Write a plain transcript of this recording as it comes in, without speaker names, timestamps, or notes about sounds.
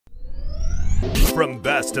From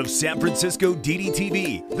Best of San Francisco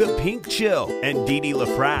DDTV, The Pink Chill, and Didi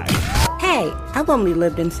LaFrac. Hey, I've only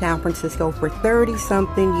lived in San Francisco for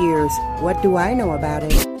 30-something years. What do I know about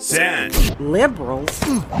it? San Liberals?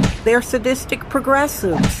 They're sadistic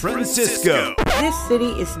progressives. Francisco. This city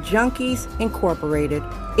is Junkies Incorporated.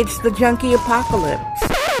 It's the junkie apocalypse.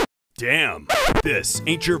 Damn, this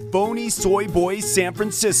ain't your phony soy boy San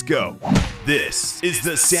Francisco. This is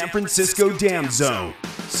the San Francisco Dam Zone.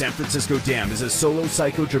 San Francisco Dam is a solo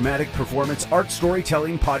psychodramatic performance art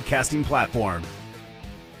storytelling podcasting platform.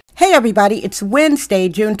 Hey everybody, it's Wednesday,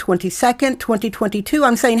 June 22nd, 2022.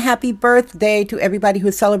 I'm saying happy birthday to everybody who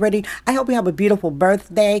is celebrating. I hope you have a beautiful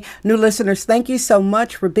birthday. New listeners, thank you so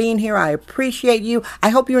much for being here. I appreciate you. I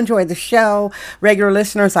hope you enjoy the show. Regular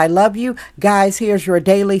listeners, I love you. Guys, here's your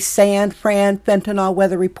daily San Fran fentanyl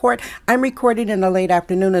weather report. I'm recording in the late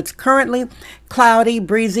afternoon. It's currently cloudy,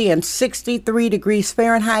 breezy, and 63 degrees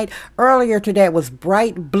Fahrenheit. Earlier today it was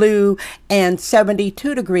bright blue and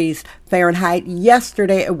 72 degrees Fahrenheit.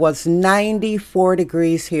 Yesterday it was 94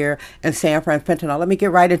 degrees here in San Fran Fentanyl. Let me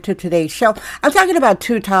get right into today's show. I'm talking about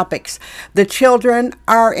two topics. The children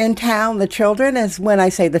are in town. The children is when I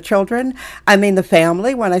say the children, I mean the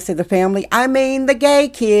family. When I say the family, I mean the gay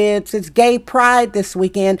kids. It's Gay Pride this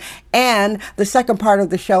weekend. And the second part of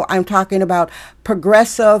the show, I'm talking about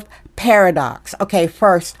progressive paradox. Okay,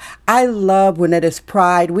 first, I love when it is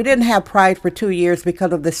Pride. We didn't have Pride for 2 years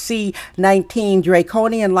because of the C-19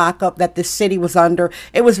 draconian lockup that the city was under.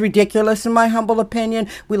 It was ridiculous in my humble opinion.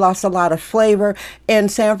 We lost a lot of flavor in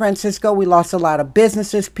San Francisco. We lost a lot of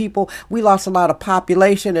businesses, people. We lost a lot of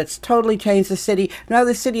population. It's totally changed the city. Now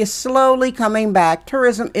the city is slowly coming back.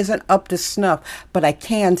 Tourism isn't up to snuff, but I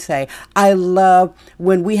can say I love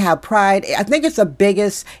when we have Pride. I think it's the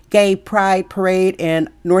biggest gay pride parade in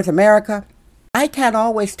North America. I can't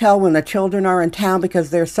always tell when the children are in town because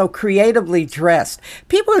they're so creatively dressed.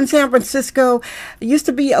 People in San Francisco used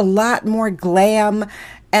to be a lot more glam.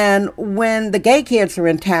 And when the gay kids are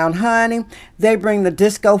in town, honey, they bring the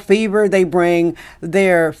disco fever. They bring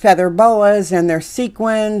their feather boas and their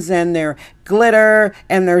sequins and their glitter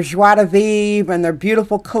and their joie de vivre and their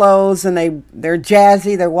beautiful clothes, and they're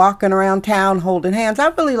jazzy. They're walking around town holding hands. I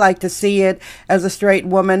really like to see it as a straight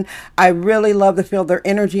woman. I really love to feel their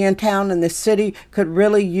energy in town, and the city could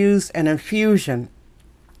really use an infusion.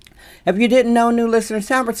 If you didn't know, new listeners,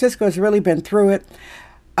 San Francisco has really been through it.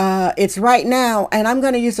 It's right now, and I'm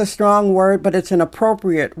going to use a strong word, but it's an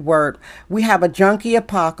appropriate word. We have a junkie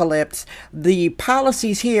apocalypse. The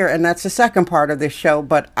policies here, and that's the second part of this show,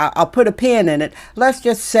 but I'll put a pin in it. Let's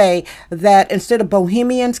just say that instead of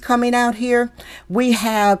bohemians coming out here, we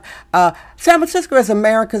have San Francisco is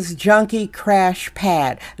America's junkie crash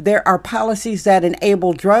pad. There are policies that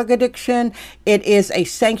enable drug addiction. It is a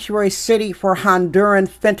sanctuary city for Honduran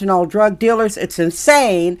fentanyl drug dealers. It's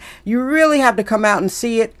insane. You really have to come out and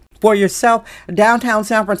see it for yourself. Downtown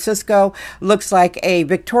San Francisco looks like a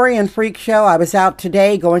Victorian freak show. I was out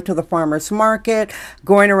today going to the farmer's market,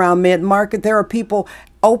 going around mid-market. There are people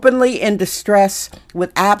openly in distress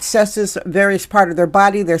with abscesses, various part of their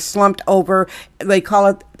body. They're slumped over. They call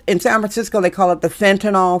it, in San Francisco, they call it the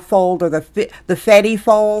fentanyl fold or the Fetty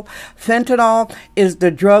fold. Fentanyl is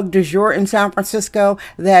the drug du jour in San Francisco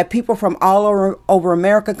that people from all over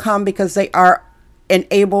America come because they are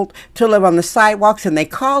enabled to live on the sidewalks, and they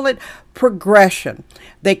call it progression.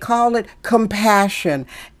 They call it compassion.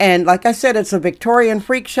 And like I said, it's a Victorian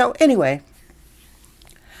freak show. Anyway,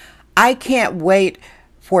 I can't wait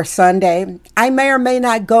for Sunday. I may or may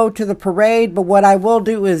not go to the parade, but what I will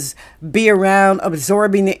do is be around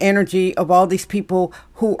absorbing the energy of all these people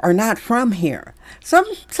who are not from here.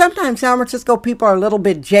 Sometimes San Francisco people are a little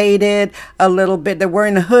bit jaded, a little bit, they're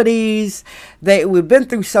wearing the hoodies. We've been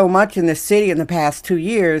through so much in the city in the past 2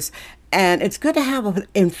 years, and it's good to have an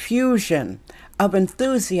infusion of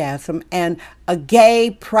enthusiasm and a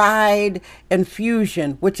gay pride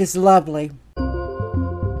infusion, which is lovely.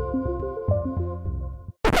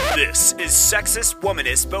 This is Sexist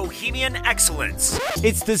Womanist Bohemian Excellence.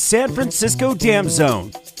 It's the San Francisco Dam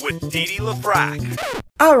Zone with Didi LaFrac.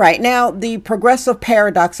 All right, now the progressive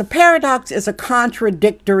paradox. A paradox is a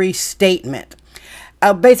contradictory statement.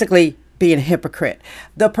 Basically, being a hypocrite.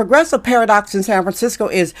 The progressive paradox in San Francisco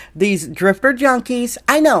is these drifter junkies.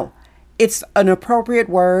 I know it's an appropriate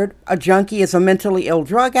word. A junkie is a mentally ill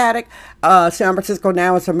drug addict. San Francisco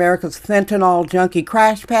now is America's fentanyl junkie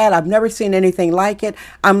crash pad. I've never seen anything like it.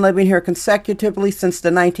 I'm living here consecutively since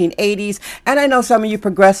the 1980s. And I know some of you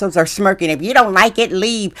progressives are smirking. If you don't like it,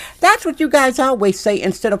 leave. That's what you guys always say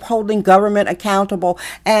instead of holding government accountable.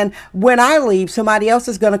 And when I leave, somebody else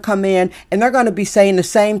is going to come in and they're going to be saying the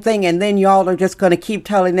same thing. And then y'all are just going to keep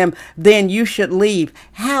telling them, then you should leave.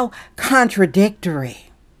 How contradictory.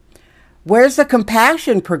 Where's the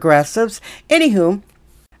compassion, progressives? Anywho,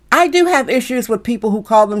 I do have issues with people who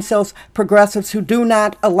call themselves progressives who do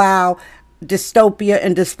not allow dystopia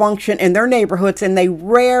and dysfunction in their neighborhoods, and they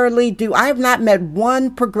rarely do. I have not met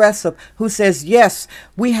one progressive who says, yes,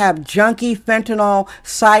 we have junkie fentanyl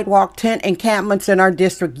sidewalk tent encampments in our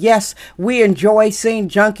district. Yes, we enjoy seeing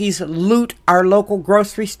junkies loot our local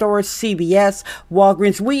grocery stores, CVS,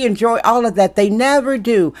 Walgreens. We enjoy all of that. They never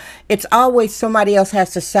do. It's always somebody else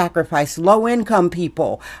has to sacrifice. Low-income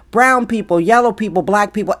people, brown people, yellow people,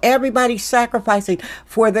 black people, everybody's sacrificing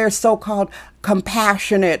for their so-called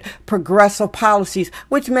compassionate, progressive policies,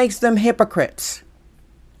 which makes them hypocrites.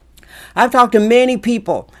 I've talked to many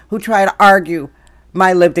people who try to argue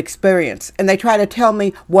my lived experience, and they try to tell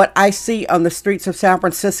me what I see on the streets of San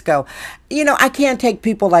Francisco. You know, I can't take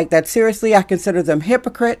people like that seriously. I consider them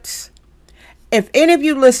hypocrites. If any of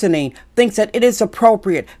you listening thinks that it is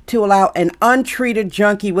appropriate to allow an untreated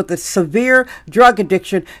junkie with a severe drug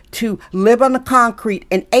addiction to live on the concrete,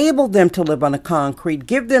 enable them to live on the concrete,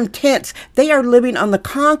 give them tents, they are living on the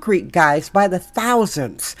concrete, guys, by the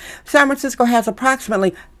thousands. San Francisco has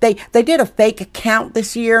approximately, they did a fake count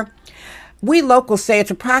this year. We locals say it's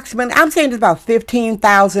approximately, I'm saying it's about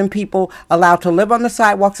 15,000 people allowed to live on the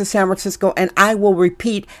sidewalks of San Francisco. And I will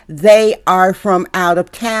repeat, they are from out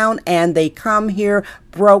of town and they come here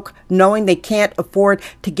broke, knowing they can't afford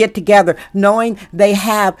to get together, knowing they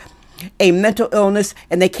have a mental illness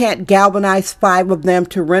and they can't galvanize 5 of them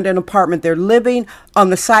to rent an apartment. They're living on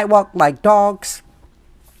the sidewalk like dogs.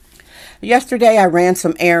 Yesterday, I ran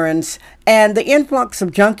some errands, and the influx of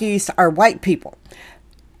junkies are white people.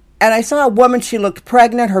 And I saw a woman, she looked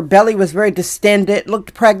pregnant. Her belly was very distended,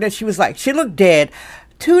 looked pregnant. She looked dead.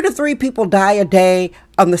 2 to 3 people die a day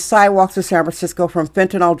on the sidewalks of San Francisco from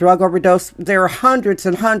fentanyl drug overdose. There are hundreds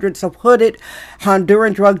and hundreds of hooded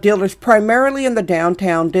Honduran drug dealers, primarily in the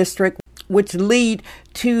downtown district, which lead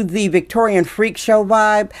to the Victorian freak show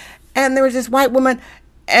vibe. And there was this white woman,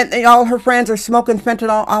 and all her friends are smoking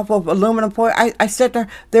fentanyl off of aluminum foil. I said to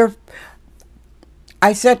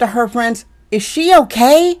her friends, is she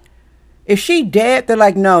okay? Is she dead? They're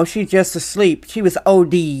like, no, she's just asleep. She was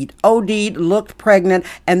OD'd, looked pregnant,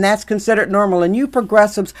 and that's considered normal. And you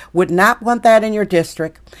progressives would not want that in your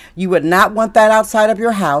district. You would not want that outside of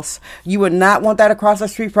your house. You would not want that across the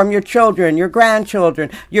street from your children, your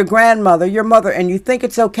grandchildren, your grandmother, your mother. And you think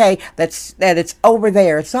it's okay that it's over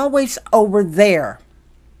there. It's always over there.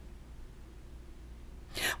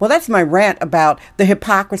 Well, that's my rant about the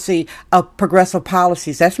hypocrisy of progressive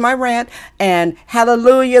policies. That's my rant. And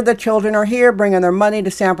hallelujah, the children are here bringing their money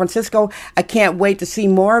to San Francisco. I can't wait to see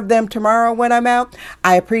more of them tomorrow when I'm out.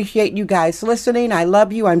 I appreciate you guys listening. I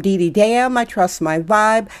love you. I'm Dee Dee Dam. I trust my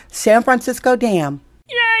vibe. San Francisco Dam.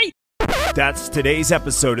 Yay! That's today's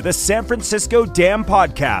episode of the San Francisco Dam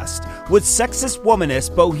Podcast with sexist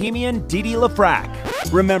womanist bohemian Dee Dee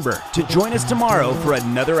LaFrac. Remember to join us tomorrow for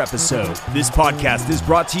another episode. This podcast is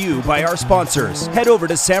brought to you by our sponsors. Head over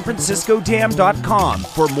to sanfranciscodam.com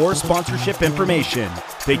for more sponsorship information.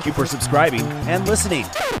 Thank you for subscribing and listening.